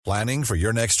Planning for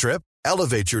your next trip?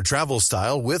 Elevate your travel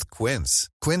style with Quince.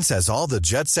 Quince has all the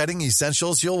jet-setting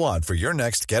essentials you'll want for your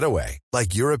next getaway,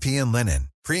 like European linen,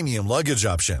 premium luggage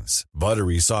options,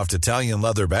 buttery soft Italian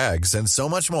leather bags, and so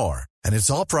much more. And it's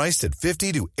all priced at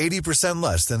 50 to 80%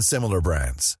 less than similar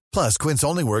brands. Plus, Quince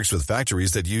only works with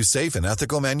factories that use safe and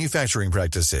ethical manufacturing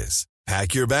practices.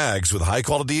 Pack your bags with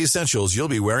high-quality essentials you'll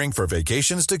be wearing for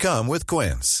vacations to come with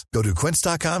Quince. Go to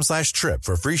quince.com/trip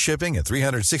for free shipping and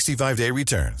 365-day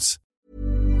returns.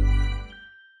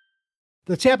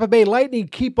 The Tampa Bay Lightning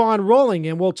keep on rolling,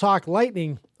 and we'll talk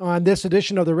Lightning on this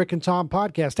edition of the Rick and Tom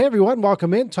podcast. Hey, everyone.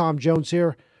 Welcome in. Tom Jones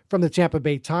here from the Tampa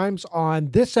Bay Times.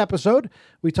 On this episode,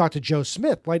 we talked to Joe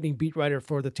Smith, Lightning beat writer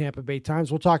for the Tampa Bay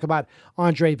Times. We'll talk about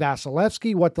Andrei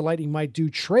Vasilevskiy, what the Lightning might do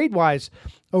trade-wise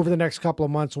over the next couple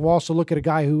of months. We'll also look at a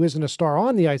guy who isn't a star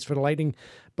on the ice for the Lightning,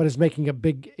 but is making a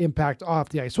big impact off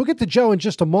the ice. We'll get to Joe in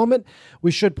just a moment.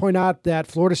 We should point out that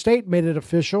Florida State made it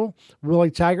official.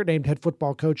 Willie Taggart named head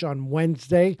football coach on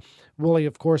Wednesday. Willie,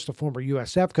 of course, the former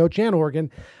USF coach and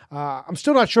Oregon. I'm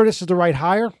still not sure this is the right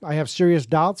hire. I have serious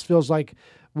doubts. Feels like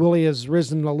Willie has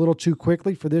risen a little too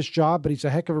quickly for this job, but he's a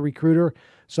heck of a recruiter,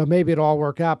 so maybe it'll all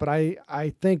work out. But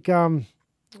I think in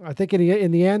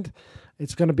the end,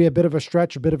 it's going to be a bit of a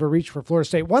stretch, a bit of a reach for Florida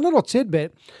State. One little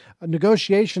tidbit,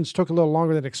 negotiations took a little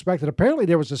longer than expected. Apparently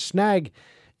there was a snag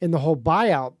in the whole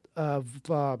buyout of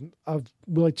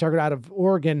Willie Taggart out of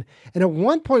Oregon. And at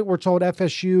one point we're told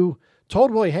FSU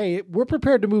told Willie, hey, we're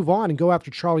prepared to move on and go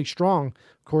after Charlie Strong,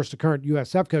 of course, the current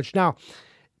USF coach. Now,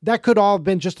 that could all have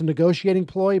been just a negotiating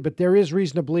ploy, but there is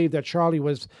reason to believe that Charlie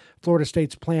was Florida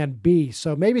State's plan B.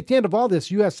 So maybe at the end of all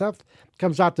this, USF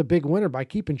comes out the big winner by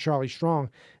keeping Charlie Strong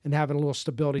and having a little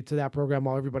stability to that program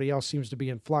while everybody else seems to be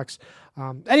in flux.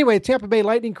 Anyway, Tampa Bay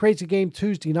Lightning, crazy game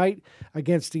Tuesday night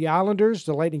against the Islanders.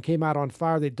 The Lightning came out on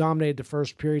fire. They dominated the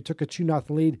first period, took a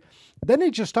 2-0 lead. Then they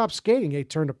just stopped skating. They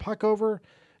turned the puck over,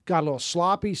 got a little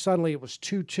sloppy. Suddenly it was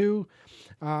 2-2.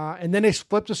 And then they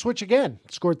flipped the switch again,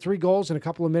 scored 3 goals in a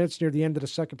couple of minutes near the end of the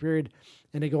second period,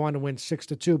 and they go on to win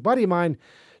 6-2. A buddy of mine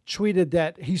tweeted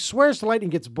that he swears the Lightning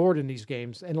gets bored in these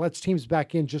games and lets teams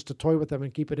back in just to toy with them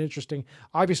and keep it interesting.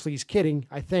 Obviously, he's kidding,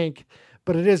 I think,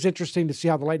 but it is interesting to see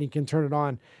how the Lightning can turn it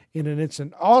on in an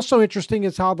instant. Also interesting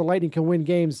is how the Lightning can win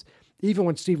games even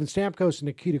when Steven Stamkos and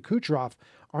Nikita Kucherov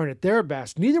aren't at their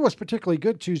best. Neither was particularly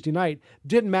good Tuesday night.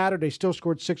 Didn't matter. They still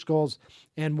scored 6 goals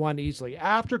and won easily.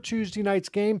 After Tuesday night's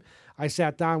game, I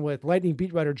sat down with Lightning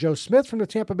beat writer Joe Smith from the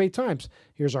Tampa Bay Times.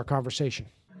 Here's our conversation.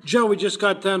 Joe, we just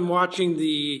got done watching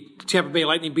the Tampa Bay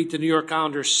Lightning beat the New York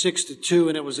Islanders 6-2,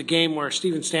 and it was a game where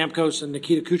Steven Stamkos and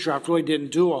Nikita Kucherov really didn't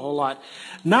do a whole lot.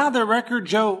 Now their record,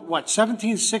 Joe,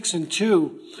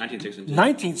 17-6-2? 19-6-2.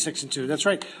 19-6-2, that's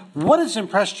right. What has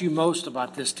impressed you most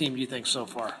about this team, do you think, so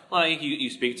far? Well, I think you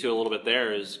speak to a little bit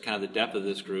there is kind of the depth of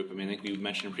this group. I mean, I think we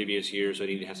mentioned in previous years that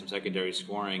he need to have some secondary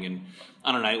scoring, and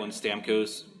on a night when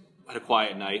Stamkos had a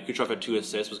quiet night, Kucherov had 2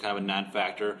 assists, was kind of a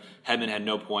non-factor. Hedman had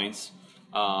no points.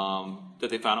 That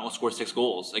they found out scored 6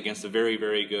 goals against a very,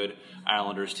 very good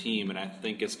Islanders team. And I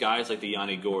think it's guys like the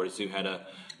Yanni Gourdes who kind of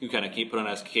put on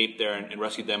his cape there and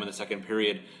rescued them in the second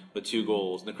period with 2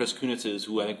 goals. And the Chris Kunitzes,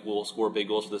 who I think will score big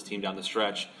goals for this team down the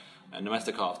stretch. And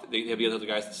Nemestikov, they have the other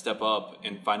guys to step up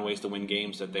and find ways to win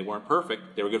games that they weren't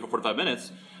perfect. They were good for 45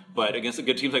 minutes, but against the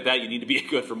good teams like that, you need to be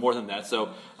good for more than that.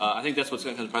 So I think that's what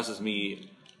impresses me.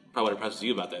 Probably what impresses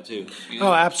you about that, too. Yeah.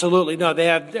 Oh, absolutely. No, they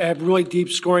have really deep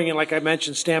scoring, and like I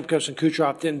mentioned, Stamkos and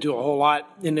Kucherov didn't do a whole lot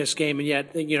in this game, and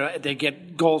yet, they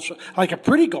get goals, like a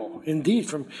pretty goal, indeed,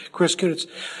 from Chris Kunitz.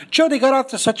 Joe, they got off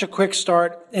to such a quick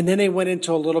start, and then they went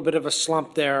into a little bit of a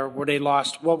slump there where they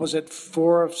lost, what was it,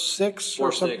 4 of 6? 4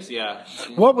 of 6, yeah.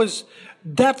 What was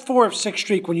that 4 of 6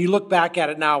 streak, when you look back at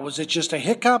it now, was it just a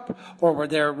hiccup, or were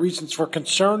there reasons for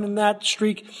concern in that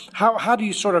streak? How do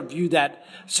you sort of view that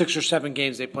 6 or 7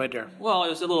 games they played there? Well, it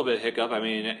was a little bit of hiccup. I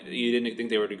mean, you didn't think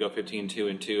they were to go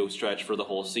 15-2-2 stretch for the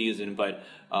whole season, but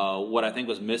what I think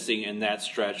was missing in that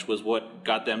stretch was what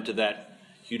got them to that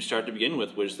huge start to begin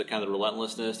with, which is the kind of the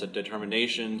relentlessness, the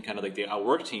determination, kind of like they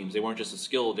outworked teams. They weren't just a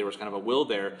skill, there was kind of a will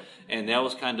there, and that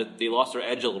was kind of, they lost their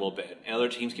edge a little bit. And other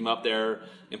teams came up there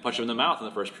and punched them in the mouth in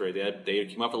the first period. They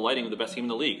came up with the Lightning with the best team in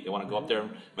the league. They want to go up there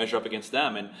and measure up against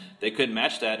them, and they couldn't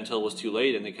match that until it was too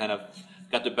late, and they kind of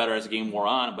got the better as the game wore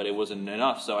on, but it wasn't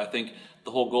enough. So I think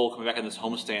the whole goal coming back in this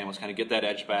homestand was kind of get that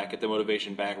edge back, get the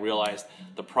motivation back, realize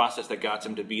the process that got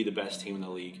them to be the best team in the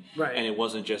league. Right. And it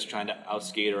wasn't just trying to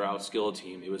outskate or outskill a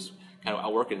team. It was kind of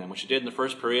outworking them, which it did in the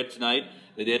first period tonight.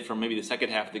 They did from maybe the second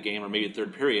half of the game or maybe the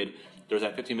third period. there's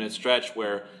that 15-minute stretch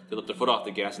where they lift their foot off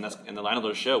the gas, and the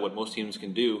Islanders show what most teams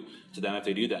can do to them if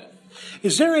they do that.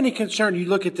 Is there any concern? You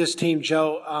look at this team,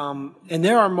 Joe, and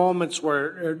there are moments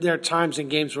where there are times in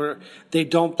games where they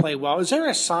don't play well. Is there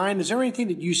a sign? Is there anything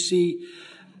that you see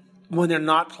when they're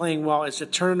not playing well? Is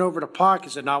it turning over the puck?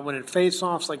 Is it not winning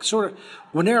faceoffs? Like sort of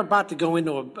when they're about to go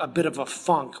into a bit of a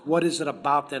funk, what is it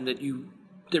about them that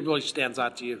really stands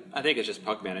out to you? I think it's just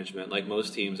puck management. Like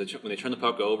most teams, when they turn the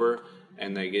puck over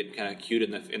and they get kind of cute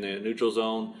in the neutral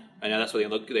zone, and that's why they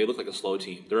look like a slow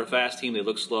team. They're a fast team. They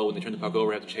look slow when they turn the puck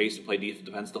over, have to chase and play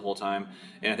defense the whole time.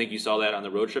 And I think you saw that on the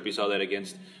road trip. You saw that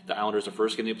against the Islanders the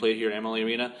first game they played here at Amalie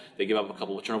Arena. They gave up a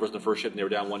couple of turnovers in the first shift, and they were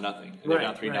down 1-0. They were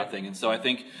down 3-0. And so I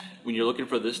think when you're looking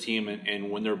for this team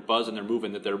and when they're buzzing, they're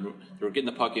moving, that they're getting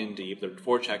the puck in deep, they're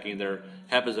forechecking, they're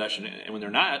have possession, and when they're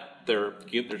not, they're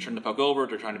turning the puck over,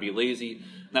 they're trying to be lazy.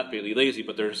 Not really lazy,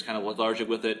 but they're just kind of lethargic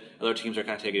with it. Other teams are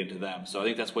kind of taking it into them. So I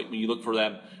think that's when you look for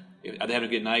them. Are they having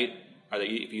a good night?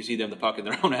 If you see them the puck in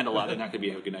their own end a lot, they're not going to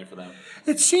be a good night for them.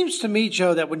 It seems to me,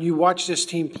 Joe, that when you watch this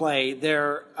team play,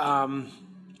 they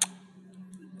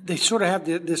sort of have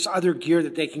this other gear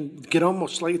that they can get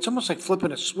almost like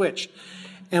flipping a switch.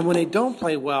 And when they don't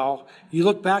play well, you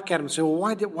look back at them and say, well,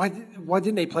 why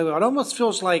didn't they play well? It almost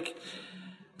feels like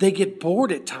they get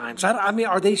bored at times. I mean,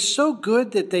 are they so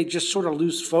good that they just sort of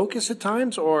lose focus at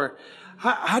times? Or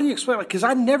how do you explain it? Because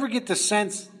I never get the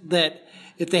sense that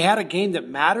if they had a game that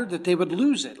mattered, that they would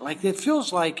lose it. Like, it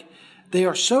feels like they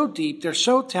are so deep, they're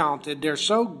so talented, they're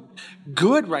so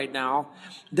good right now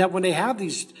that when they have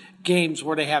these games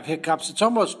where they have hiccups, it's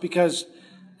almost because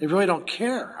they really don't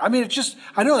care. I mean,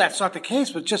 I know that's not the case,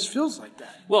 but it just feels like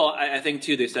that. Well, I think,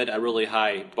 too, they set a really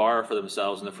high bar for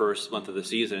themselves in the first month of the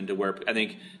season to where I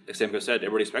think, like Stamkos said,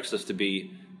 everybody expects us to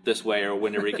be this way or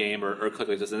win every game or click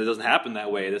like this, and it doesn't happen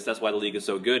that way. That's why the league is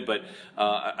so good. But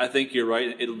I think you're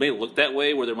right. It may look that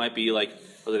way where there might be like,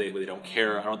 whether they don't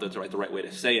care. I don't think that's the right way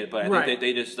to say it, but I think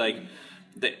they just like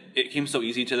it came so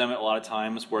easy to them a lot of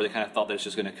times where they kind of thought that it's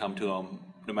just going to come to them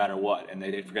no matter what, and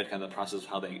they forget kind of the process of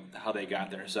how they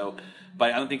got there. So,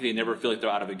 but I don't think they never feel like they're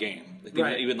out of a game.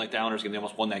 Like even like the Islanders game, they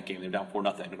almost won that game. They were down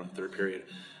 4-0 in the third period.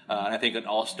 And I think it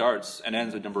all starts and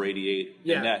ends with number 88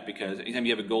 in net, because anytime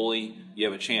you have a goalie, you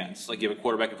have a chance. Like you have a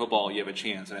quarterback in football, you have a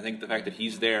chance. And I think the fact that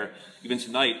he's there, even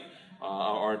tonight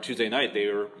or Tuesday night,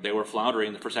 they were floundering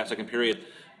in the first half, second period.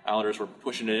 Islanders were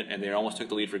pushing it, and they almost took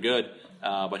the lead for good.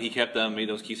 But he kept them, made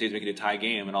those key saves, making it a tie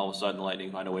game, and all of a sudden the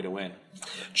Lightning find a way to win.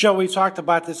 Joe, we've talked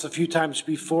about this a few times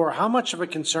before. How much of a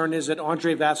concern is it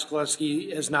Andrei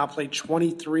Vasilevskiy has now played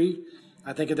 23,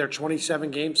 I think of their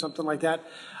 27 games, something like that?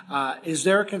 Is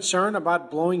there a concern about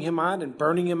blowing him out and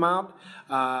burning him out?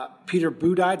 Peter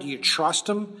Budaj, do you trust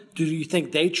him? Do you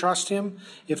think they trust him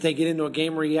if they get into a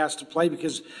game where he has to play?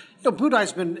 Because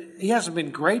Budaj hasn't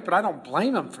been great, but I don't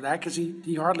blame him for that because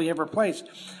he hardly ever plays.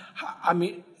 I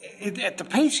mean, at the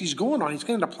pace he's going on, he's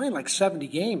going to end up playing like 70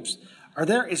 games.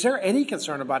 Is there any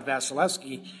concern about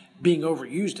Vasilevskiy being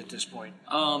overused at this point?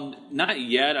 Not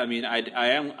yet. I mean, I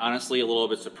am honestly a little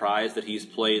bit surprised that he's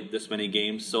played this many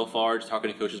games so far. Just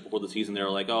talking to coaches before the season, they were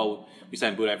like, oh, we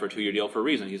signed Budaj for a 2-year deal for a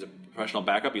reason. He's a professional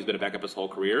backup. He's been a backup his whole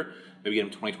career. Maybe get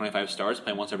him 20, 25 starts,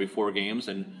 playing once every 4 games,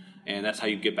 and that's how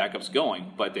you get backups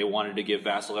going. But they wanted to give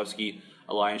Vasilevskiy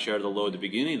a lion's share of the load at the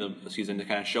beginning of the season to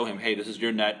kind of show him, hey, this is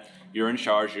your net. You're in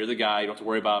charge. You're the guy. You don't have to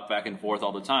worry about back and forth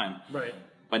all the time. Right.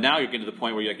 But now you're getting to the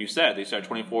point where, like you said, they start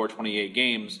 24, 28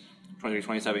 games, 23,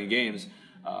 27 games.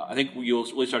 I think you'll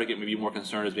really start to get maybe more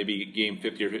concerned as maybe game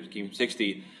 50 or game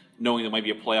 60, knowing there might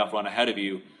be a playoff run ahead of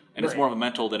you. And It's more of a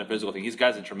mental than a physical thing. These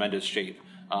guys in tremendous shape.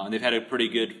 And they've had a pretty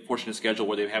good, fortunate schedule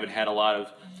where they haven't had a lot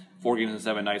of 4 games in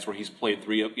 7 nights where he's played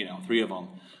 3 of them.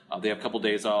 They have a couple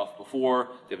days off before.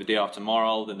 They have a day off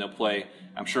tomorrow. Then they'll play.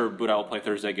 I'm sure Budaj will play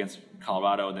Thursday against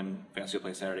Colorado, and then Vasilevskiy will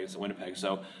play Saturday against Winnipeg.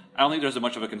 So I don't think there's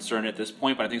much of a concern at this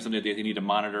point, but I think something that they need to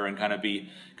monitor and kind of be,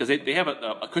 because they have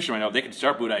a cushion right now. They can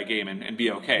start Budaj a game and be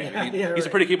okay. He's a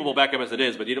pretty capable backup as it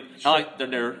is, but not like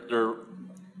they're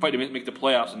fighting to make the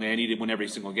playoffs and they need to win every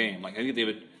single game. Like I think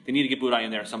they need to get Budaj in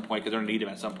there at some point because they're going to need him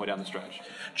at some point down the stretch.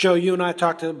 Joe, you and I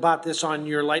talked about this on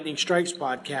your Lightning Strikes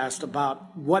podcast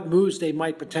about what moves they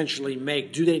might potentially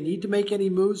make. Do they need to make any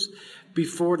moves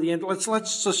before the end? Let's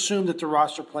assume that the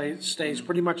roster stays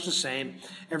pretty much the same.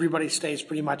 Everybody stays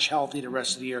pretty much healthy the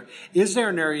rest of the year. Is there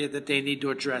an area that they need to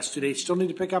address? Do they still need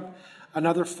to pick up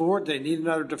another forward? Do they need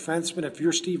another defenseman? If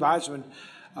you're Steve Yzerman,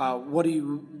 what are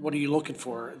you looking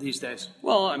for these days?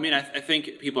 Well, I mean, I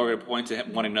think people are going to point to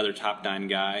wanting another top 9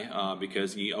 guy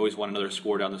because you always want another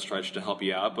scorer down the stretch to help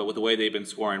you out. But with the way they've been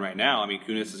scoring right now, I mean,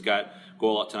 Kunis has got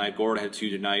goal tonight. Gordon had 2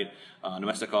 tonight.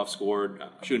 Nemestikov scored.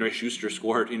 Ray Schuster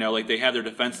scored. They have their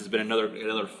defense has been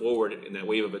another forward in that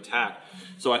wave of attack.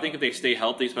 So I think if they stay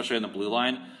healthy, especially on the blue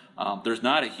line, there's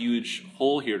not a huge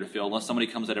hole here to fill unless somebody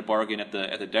comes at a bargain at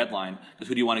the deadline. Because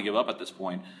who do you want to give up at this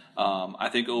point? I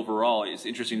think overall it's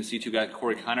interesting to see 2 guys,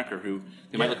 Corey Conacher, who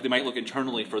they might look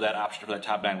internally for that option for that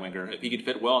top band winger. If he could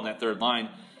fit well in that third line,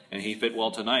 and he fit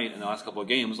well tonight in the last couple of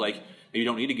games, you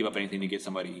don't need to give up anything to get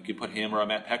somebody. You could put him or a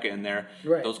Matt Pekka in there.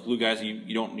 Right. Those glue guys,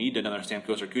 you don't need another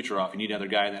Stamkos or Kucherov. You need another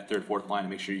guy in that third, fourth line to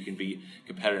make sure you can be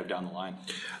competitive down the line.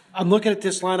 I'm looking at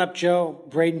this lineup, Joe.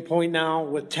 Braden Point now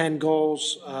with 10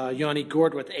 goals. Yanni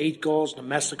Gourde with 8 goals.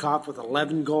 Nemestikov with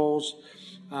 11 goals.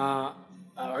 Are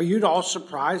you at all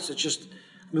surprised?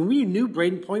 We knew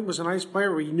Braden Point was a nice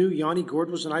player. We knew Yanni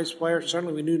Gourde was a nice player.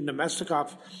 Certainly we knew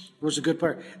Nemestikov was a good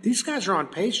player. These guys are on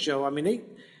pace, Joe.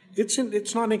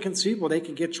 It's not inconceivable they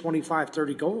can get 25,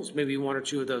 30 goals, maybe 1 or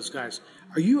 2 of those guys.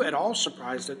 Are you at all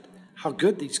surprised at how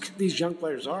good these young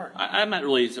players are? I'm not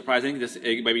really surprised. I think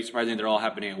it might be surprising they're all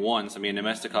happening at once.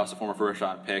 Nemestikov's a former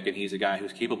first-round pick, and he's a guy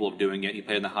who's capable of doing it. He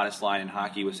played in the hottest line in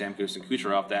hockey with Stamkos and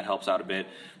Kucherov. That helps out a bit.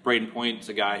 Braden Point's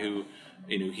a guy who,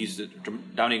 he's a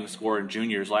dominating scorer in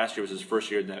juniors. Last year was his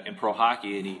first year in pro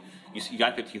hockey, and he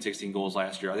got 15, 16 goals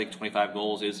last year. I think 25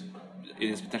 goals is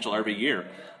his potential every year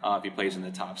if he plays in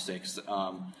the top 6.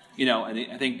 And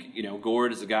I think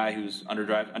Gourde is a guy who's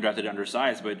undrafted,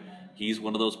 undersized, but he's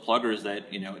one of those pluggers that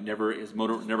his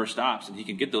motor never stops, and he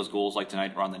can get those goals like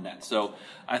tonight around the net. So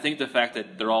I think the fact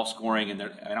that they're all scoring,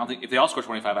 I don't think if they all score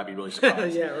 25, I'd be really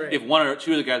surprised. Yeah, right. If 1 or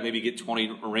 2 of the guys maybe get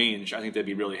 20 range, I think they'd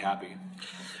be really happy.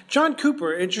 John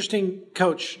Cooper, interesting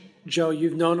coach. Joe,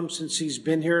 you've known him since he's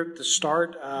been here at the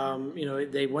start.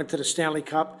 They went to the Stanley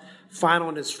Cup final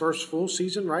in his first full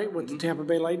season, right, with the Tampa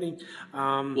Bay Lightning.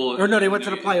 They went to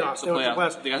the playoffs.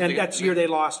 And that's the year they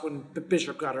lost when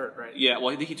Bishop got hurt, right? Yeah, well,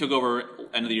 I think he took over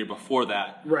end of the year before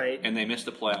that. Right. And they missed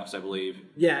the playoffs, I believe.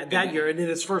 Yeah, that year. And in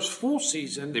his first full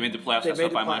season, they made the playoffs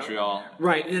up by Montreal.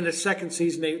 Right. And in the second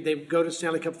season, they go to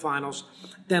Stanley Cup finals.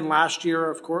 Then last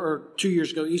year, of course, or 2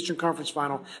 years ago, Eastern Conference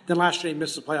final. Then last year, they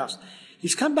missed the playoffs.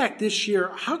 He's come back this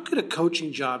year. How good a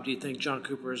coaching job do you think John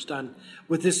Cooper has done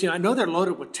with this team? I know they're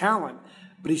loaded with talent,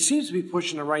 but he seems to be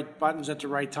pushing the right buttons at the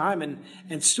right time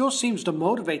and still seems to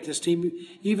motivate this team,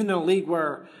 even in a league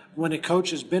where when a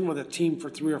coach has been with a team for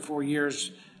 3 or 4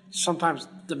 years, sometimes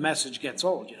the message gets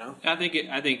old, I think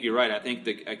you're right. I think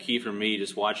a key for me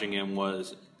just watching him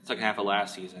was second half of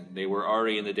last season. They were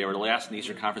already they were last in the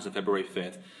Eastern Conference on February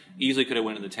 5th. Easily could have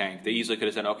went in the tank. They easily could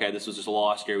have said, okay, this was just a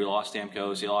loss here. We lost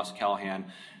Stamkos. We lost Callahan.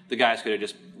 The guys could have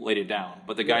just laid it down.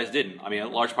 But the guys didn't. A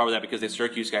large part of that because the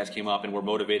Syracuse guys came up and were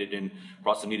motivated and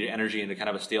brought some needed energy into kind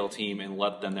of a stale team and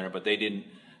led them there. But they didn't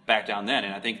back down then.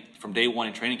 And I think from day one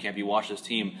in training camp, you watch this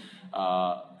team.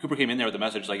 Cooper came in there with the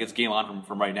message it's game on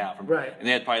from right now. Right. And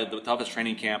they had probably the toughest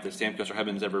training camp that Stamkos or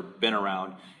Hebman's ever been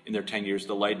around in their 10 years of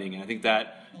the Lightning. And I think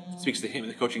that speaks to him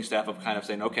and the coaching staff of kind of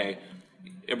saying, okay,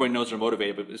 everybody knows they're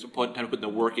motivated, but it's time to put the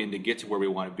work in to get to where we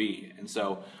want to be. And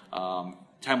so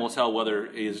time will tell whether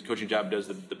his coaching job does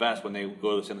the best when they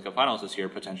go to the Stanley Cup Finals this year,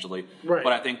 potentially. Right.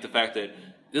 But I think the fact that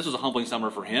this was a humbling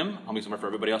summer for him, humbling summer for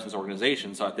everybody else in his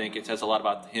organization. So I think it says a lot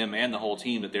about him and the whole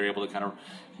team that they're able to kind of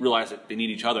realize that they need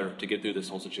each other to get through this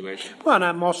whole situation. Well, and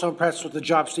I'm also impressed with the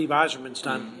job Steve Yzerman's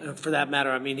done, for that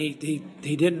matter. He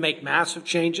didn't make massive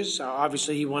changes.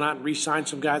 Obviously, he went out and re-signed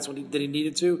some guys that he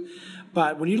needed to.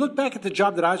 But when you look back at the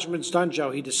job that Yzerman's done,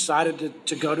 Joe, he decided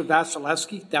to go to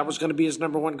Vasilevsky. That was going to be his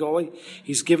number one goalie.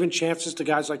 He's given chances to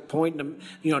guys like Point,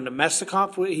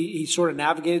 Nemestikov. He sort of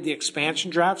navigated the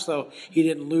expansion draft, so he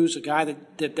didn't lose a guy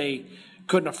that they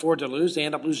couldn't afford to lose. They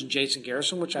end up losing Jason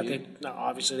Garrison, which I think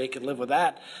obviously they could live with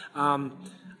that.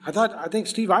 I think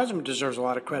Steve Yzerman deserves a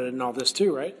lot of credit in all this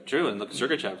too, right? True, and look,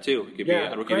 Sergachev too. He could be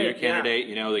a rookie of the year candidate.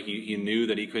 Yeah. He knew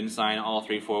that he couldn't sign all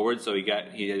 3 forwards, so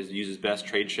he has used his best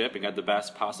trade chip and got the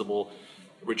best possible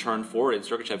return for it. And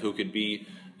Sergachev, who could be,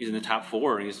 he's in the top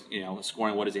 4, and he's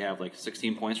scoring. What does he have?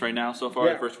 16 points right now so far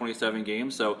in the first 27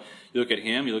 games. So you look at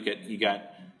him. You got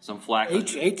some flack.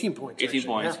 18 points. 18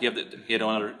 points. Yeah. He had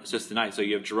another assist tonight. So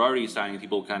you have Girardi signing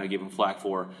people kind of give him flack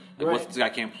for. This guy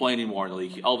can't play anymore in the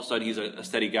league. All of a sudden, he's a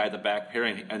steady guy at the back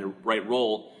pairing and the right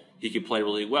role. He could play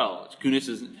really well.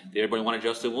 Everybody wanted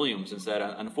Justin Williams instead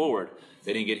on forward.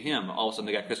 They didn't get him. All of a sudden,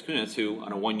 they got Chris Kunitz, who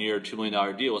on a 1-year, $2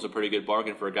 million deal was a pretty good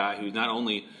bargain for a guy who not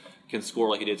only can score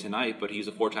like he did tonight, but he's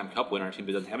a 4-time Cup winner. A team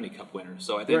that doesn't have any Cup winners.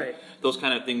 So I think those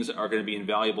kind of things are going to be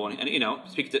invaluable, and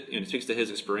speaks to his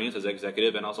experience as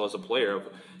executive and also as a player of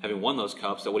having won those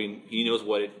Cups. That he knows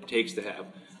what it takes to have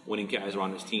winning guys are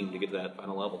on his team to get to that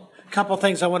final level. A couple of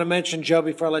things I want to mention, Joe,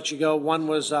 before I let you go. One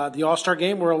was the All-Star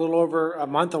Game. We're a little over a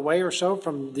month away or so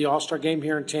from the All-Star Game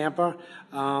here in Tampa.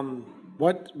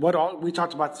 We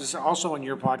talked about this also on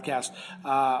your podcast.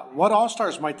 What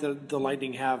All-Stars might the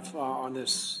Lightning have on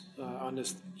this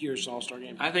year's All-Star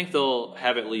Game? I think they'll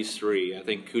have at least 3. I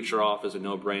think Kucherov is a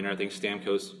no-brainer. I think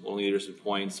Stamkos will lead us in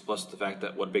points, plus the fact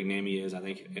that what a big name he is, I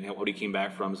think, and what he came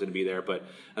back from is going to be there. But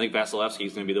I think Vasilevsky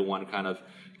is going to be the one kind of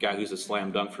guy who's a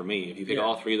slam dunk for me. If you pick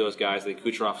all 3 of those guys, I think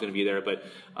Kucherov's going to be there. But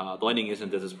the Lightning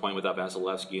isn't at this point without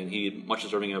Vasilevsky, and he much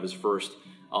deserving of his first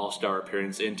All-Star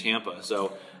appearance in Tampa.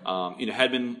 So,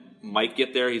 Hedman might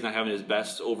get there. He's not having his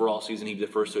best overall season. He'd be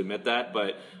the first to admit that,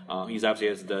 but he's obviously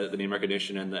has the name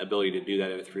recognition and the ability to do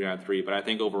that at a 3-on-3. But I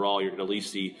think overall you're going to at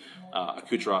least see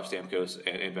Kucherov, Stamkos,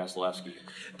 and Vasilevsky.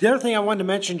 The other thing I wanted to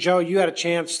mention, Joe, you had a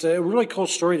chance to, a really cool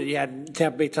story that you had in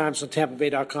Tampa Bay Times on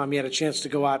TampaBay.com. You had a chance to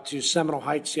go out to Seminole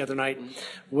Heights the other night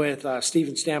with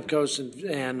Steven Stamkos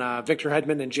and Victor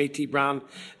Hedman and JT Brown.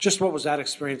 Just what was that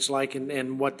experience like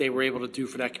and what they were able to do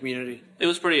for that community? It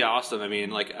was pretty awesome. I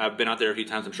mean, I've been out there a few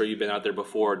times. I'm sure you've been out there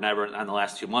before. Never in the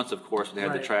last 2 months, of course, when they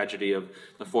had the tragedy of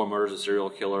the 4 murders of a serial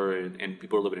killer and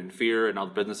people were living in fear and all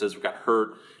the businesses got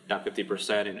hurt, down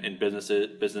 50% in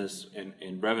business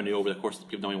and revenue over the course of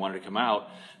people knowing wanted to come out.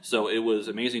 So it was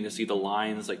amazing to see the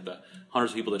lines, like the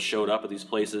hundreds of people that showed up at these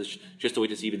places just to wait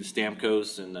to see even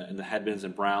Stamkos and the Hedmans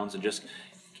and Browns and just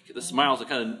the smiles are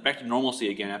kind of back to normalcy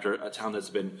again after a town that's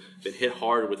been hit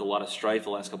hard with a lot of strife the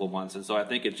last couple of months. And so I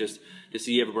think it's just to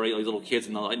see everybody, these little kids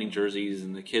in the Lightning jerseys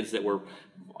and the kids that were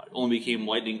only became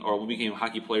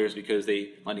hockey players because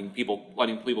Lightning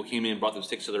people came in and brought those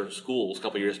sticks to their schools a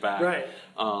couple of years back,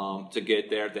 to get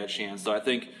that chance. So I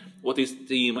think what this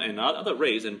team and other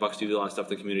Rays and Bucks do a lot of stuff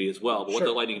in the community as well. But what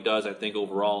the Lightning does, I think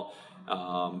overall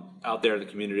out there in the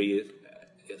community,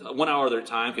 1 hour of their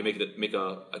time can make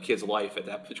a kid's life at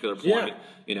that particular point.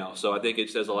 So I think it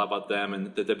says a lot about them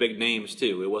and the big names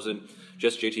too. It wasn't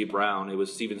just JT Brown; it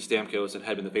was Steven Stamkos and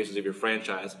Hedman, the faces of your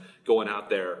franchise, going out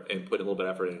there and putting a little bit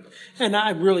of effort in. And I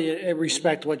really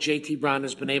respect what JT Brown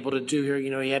has been able to do here.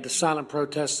 He had the silent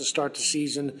protest to start the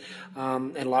season,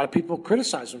 and a lot of people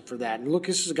criticize him for that. And look,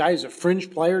 this is a guy who's a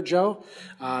fringe player, Joe.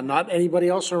 Not anybody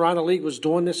else around the league was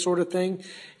doing this sort of thing,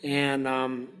 and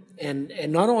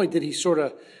not only did he sort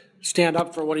of stand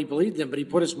up for what he believed in, but he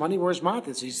put his money where his mouth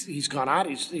is. He's gone out.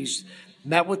 He's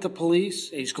met with the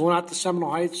police. He's going out to Seminole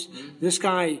Heights. This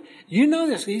guy,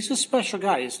 this. He's a special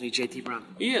guy, isn't he, JT Brown?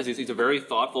 He is. He's a very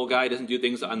thoughtful guy. He doesn't do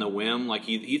things on the whim. Like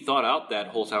he thought out that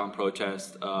whole silent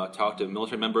protest. Talked to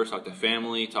military members. Talked to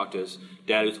family. Talked to his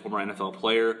dad, who's a former NFL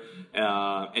player,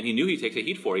 and he knew he'd take the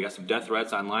heat for it. He got some death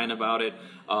threats online about it.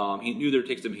 He knew there'd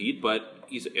take some heat, but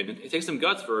it takes some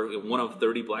guts for one of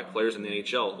 30 black players in the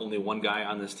NHL, only one guy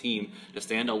on this team, to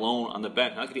stand alone on the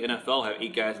bench. Not that the NFL have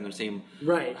 8 guys in their same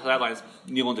sidelines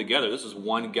kneeling together. This is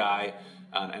one guy,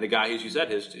 and a guy, as you said,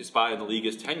 his spot in the league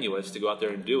is tenuous to go out there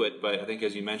and do it. But I think,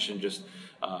 as you mentioned, just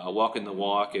walking the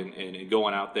walk and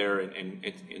going out there and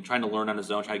trying to learn on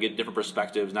his own, trying to get different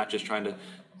perspectives, not just trying to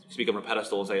speak on a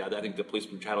pedestal and say, I think the police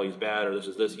brutality is bad, or this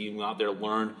is this. He went out there,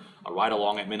 learned a ride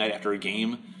along at midnight after a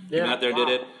game. He went out there and did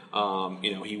it.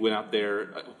 He went out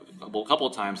there a couple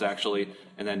of times actually,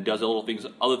 and then does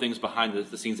other things behind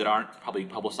the scenes that aren't probably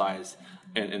publicized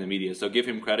in the media. So give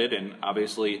him credit, and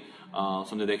obviously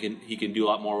something that he can do a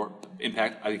lot more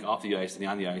impact, I think, off the ice than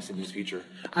on the ice in his future.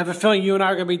 I have a feeling you and I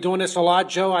are going to be doing this a lot,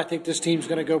 Joe. I think this team's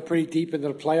going to go pretty deep into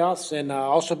the playoffs. And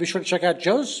also be sure to check out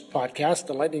Joe's podcast,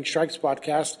 the Lightning Strikes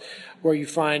podcast, where you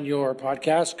find your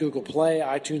podcast, Google Play,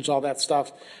 iTunes, all that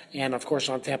stuff, and, of course,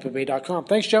 on TampaBay.com.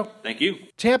 Thanks, Joe. Thank you.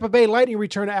 Tampa Bay Lightning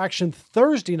return to action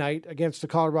Thursday night against the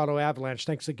Colorado Avalanche.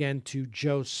 Thanks again to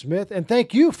Joe Smith. And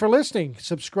thank you for listening.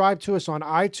 Subscribe to us on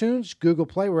iTunes, Google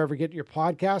Play, wherever you get your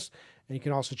podcasts. And you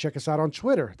can also check us out on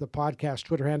Twitter. The podcast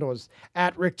Twitter handle is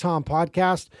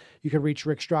 @RickTomPodcast. You can reach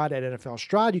Rick Stroud at NFL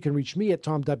Stroud. You can reach me at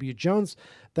Tom W. Jones.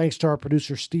 Thanks to our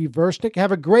producer, Steve Versnick.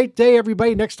 Have a great day,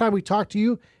 everybody. Next time we talk to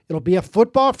you, it'll be a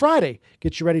Football Friday.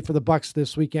 Get you ready for the Bucks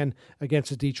this weekend against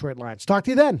the Detroit Lions. Talk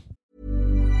to you then.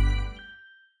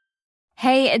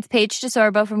 Hey, it's Paige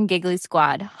DeSorbo from Giggly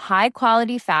Squad. High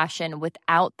quality fashion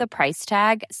without the price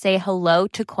tag. Say hello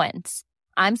to Quince.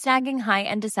 I'm snagging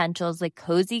high-end essentials like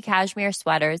cozy cashmere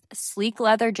sweaters, sleek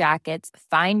leather jackets,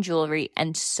 fine jewelry,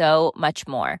 and so much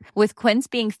more. With Quince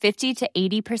being 50 to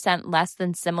 80% less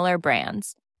than similar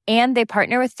brands. And they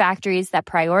partner with factories that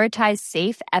prioritize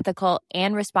safe, ethical,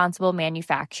 and responsible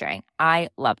manufacturing. I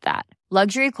love that.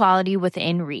 Luxury quality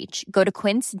within reach. Go to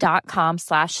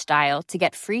quince.com/style to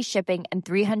get free shipping and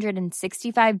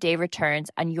 365-day returns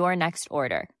on your next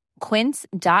order.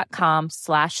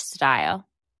 quince.com/style.